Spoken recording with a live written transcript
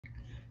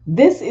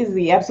This is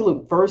the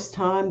absolute first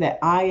time that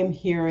I am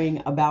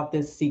hearing about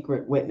this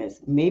secret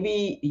witness.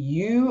 Maybe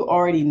you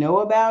already know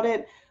about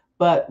it,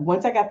 but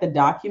once I got the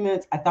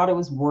documents, I thought it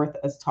was worth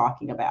us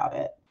talking about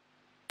it.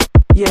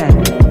 Yeah.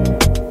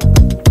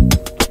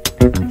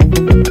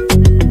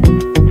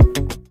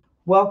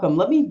 Welcome.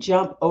 Let me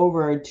jump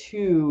over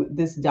to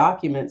this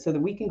document so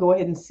that we can go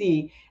ahead and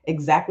see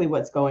exactly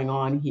what's going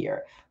on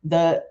here.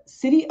 The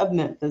City of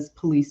Memphis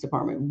Police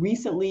Department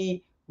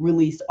recently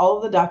released all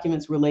of the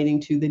documents relating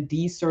to the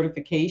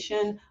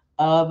decertification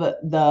of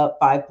the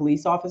 5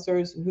 police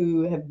officers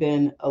who have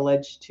been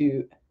alleged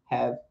to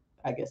have,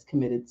 I guess,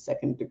 committed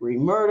second-degree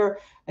murder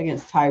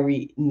against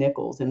Tyre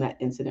Nichols in that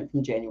incident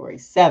from January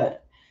 7th.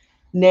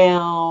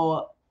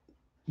 Now,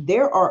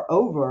 there are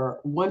over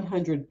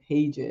 100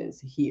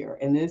 pages here,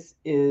 and this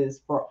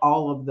is for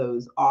all of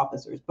those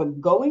officers.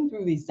 But going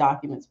through these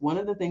documents, one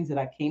of the things that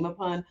I came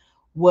upon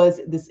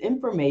was this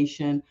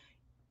information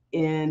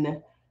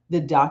in the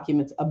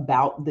documents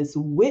about this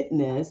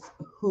witness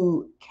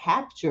who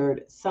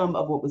captured some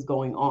of what was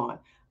going on.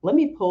 Let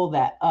me pull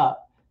that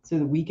up so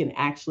that we can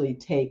actually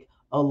take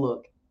a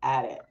look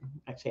at it.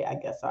 Actually, I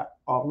guess I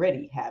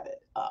already have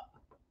it up.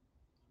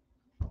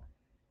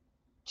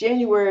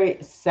 January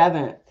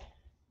 7th.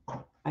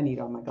 I need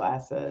all my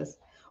glasses.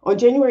 On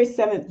January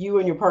 7th, you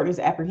and your partners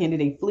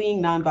apprehended a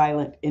fleeing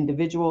nonviolent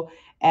individual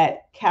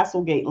at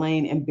Castlegate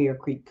Lane and Bear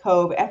Creek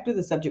Cove after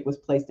the subject was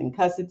placed in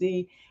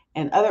custody,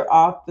 and other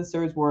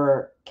officers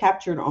were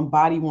captured on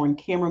body worn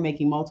camera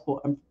making multiple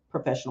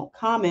unprofessional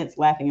comments,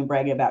 laughing and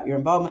bragging about your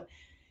involvement.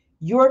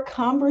 Your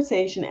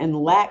conversation and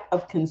lack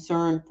of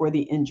concern for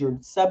the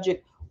injured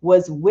subject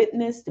was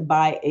witnessed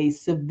by a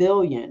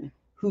civilian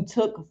who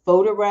took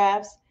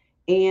photographs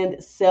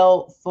and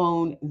cell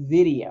phone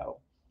video.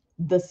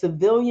 The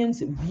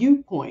civilian's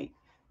viewpoint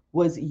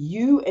was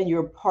you and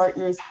your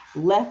partners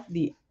left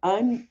the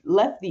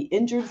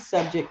injured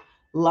subject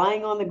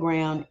lying on the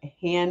ground,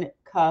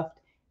 handcuffed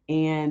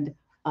and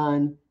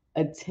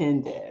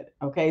unattended.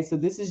 Okay, so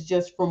this is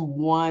just from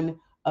one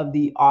of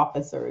the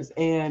officers,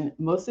 and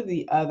most of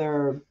the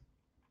other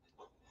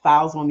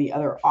files on the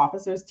other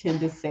officers tend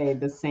to say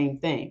the same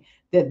thing,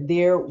 that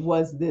there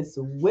was this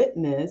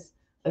witness,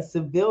 a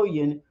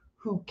civilian,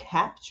 who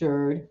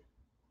captured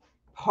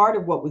part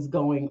of what was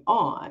going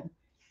on.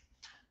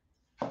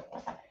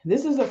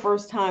 This is the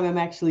first time I'm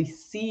actually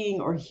seeing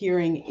or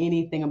hearing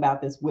anything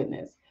about this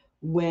witness.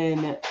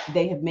 When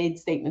they have made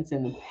statements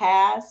in the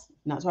past,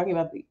 not talking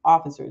about the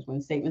officers,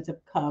 when statements have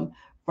come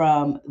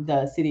from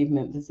the city of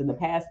Memphis in the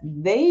past,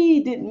 they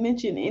didn't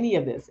mention any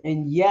of this.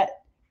 And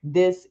yet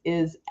this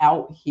is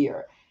out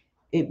here.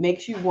 It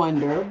makes you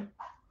wonder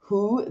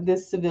who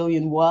this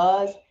civilian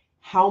was,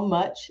 how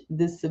much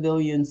this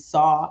civilian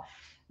saw.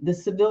 The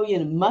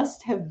civilian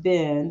must have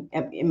been,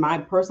 in my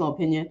personal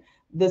opinion,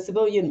 the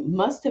civilian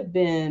must have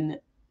been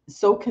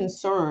so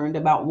concerned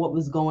about what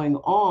was going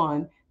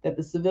on that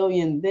the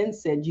civilian then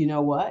said, you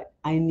know what,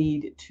 I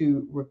need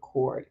to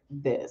record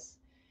this.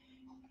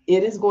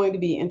 It is going to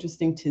be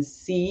interesting to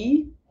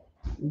see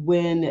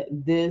when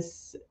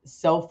this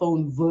cell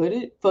phone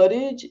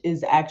footage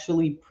is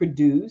actually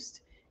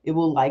produced. It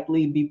will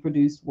likely be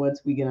produced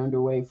once we get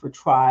underway for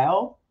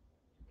trial.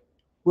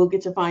 We'll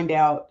get to find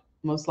out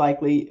most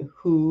likely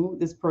who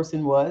this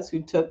person was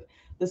who took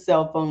the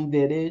cell phone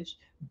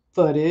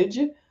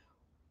footage,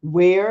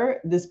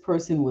 where this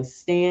person was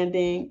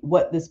standing,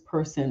 what this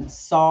person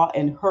saw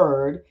and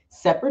heard,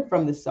 separate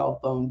from the cell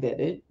phone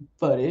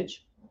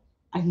footage.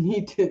 I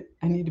need to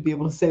be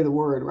able to say the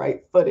word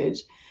right,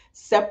 footage,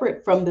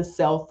 separate from the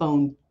cell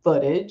phone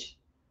footage,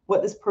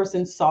 what this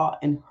person saw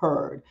and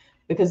heard.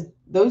 Because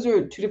those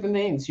are two different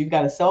things. You've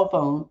got a cell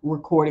phone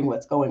recording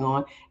what's going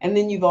on, and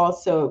then you've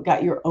also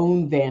got your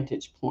own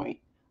vantage point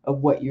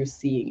of what you're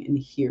seeing and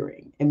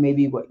hearing, and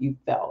maybe what you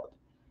felt.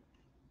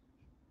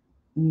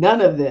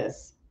 None of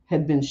this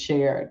had been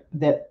shared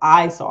that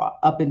I saw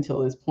up until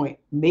this point.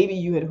 Maybe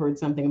you had heard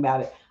something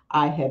about it.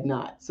 I had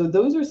not. So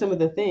those are some of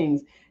the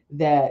things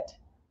that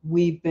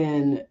we've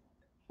been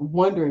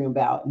wondering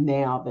about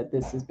now that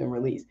this has been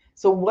released.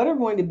 So what are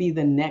going to be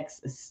the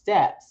next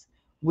steps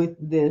with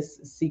this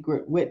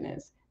secret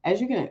witness?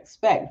 As you can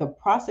expect, the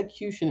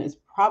prosecution is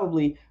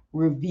probably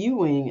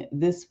reviewing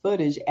this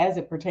footage as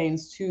it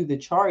pertains to the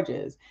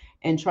charges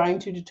and trying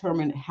to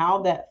determine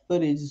how that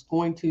footage is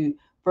going to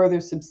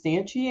further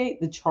substantiate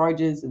the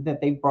charges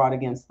that they brought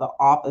against the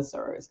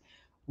officers.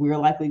 We're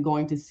likely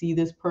going to see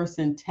this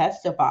person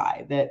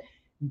testify that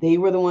they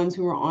were the ones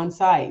who were on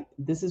site.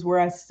 This is where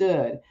I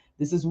stood.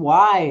 This is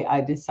why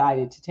I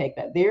decided to take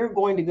that. They're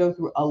going to go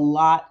through a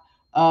lot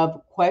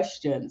of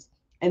questions.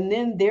 And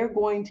then they're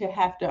going to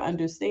have to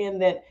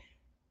understand that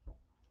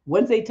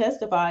once they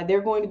testify,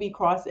 they're going to be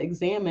cross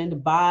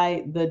examined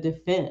by the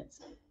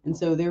defense. And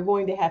so they're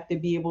going to have to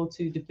be able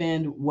to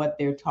defend what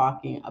they're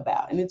talking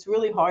about. And it's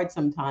really hard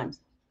sometimes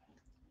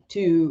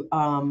to,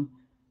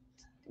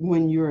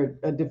 when you're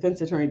a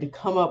defense attorney, to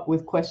come up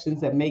with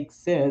questions that make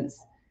sense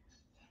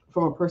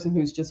from a person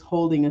who's just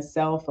holding a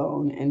cell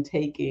phone and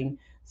taking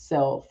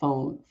cell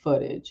phone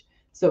footage.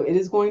 So it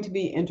is going to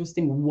be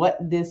interesting what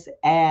this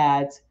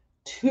adds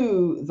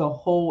to the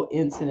whole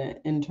incident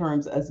in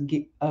terms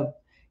of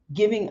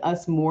giving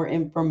us more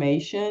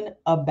information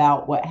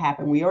about what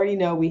happened. We already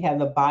know we have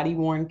the body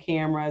worn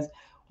cameras,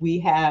 we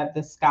have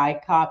the Sky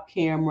Cop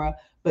camera,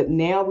 but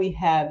now we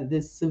have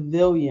this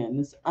civilian,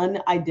 this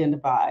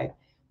unidentified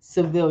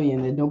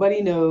civilian that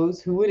nobody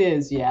knows who it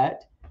is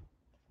yet,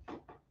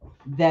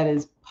 that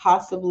is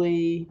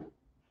possibly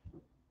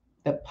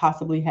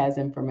has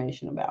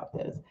information about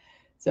this.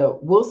 So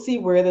we'll see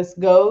where this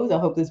goes. I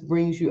hope this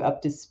brings you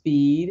up to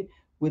speed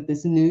with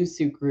this new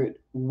secret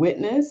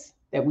witness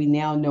that we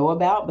now know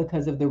about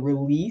because of the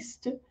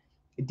released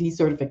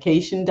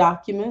decertification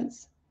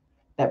documents.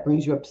 That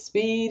brings you up to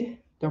speed.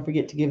 Don't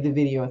forget to give the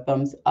video a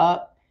thumbs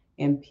up,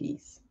 and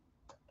peace.